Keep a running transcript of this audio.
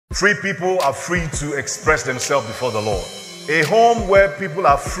Free people are free to express themselves before the Lord. A home where people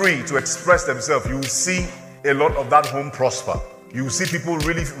are free to express themselves, you will see a lot of that home prosper. You will see people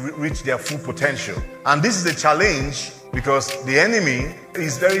really reach their full potential. And this is a challenge because the enemy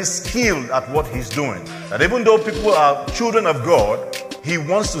is very skilled at what he's doing. That even though people are children of God, he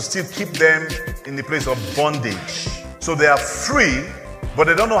wants to still keep them in the place of bondage. So they are free, but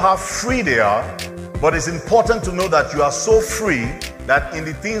they don't know how free they are. But it's important to know that you are so free that in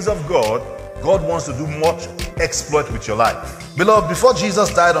the things of God, God wants to do much exploit with your life. Beloved, before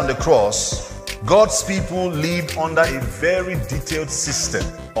Jesus died on the cross, God's people lived under a very detailed system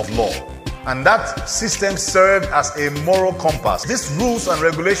of law. And that system served as a moral compass. These rules and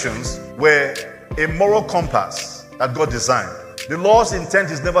regulations were a moral compass that God designed. The law's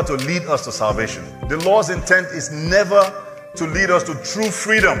intent is never to lead us to salvation. The law's intent is never to lead us to true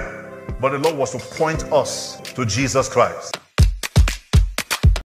freedom. But the law was to point us to Jesus Christ.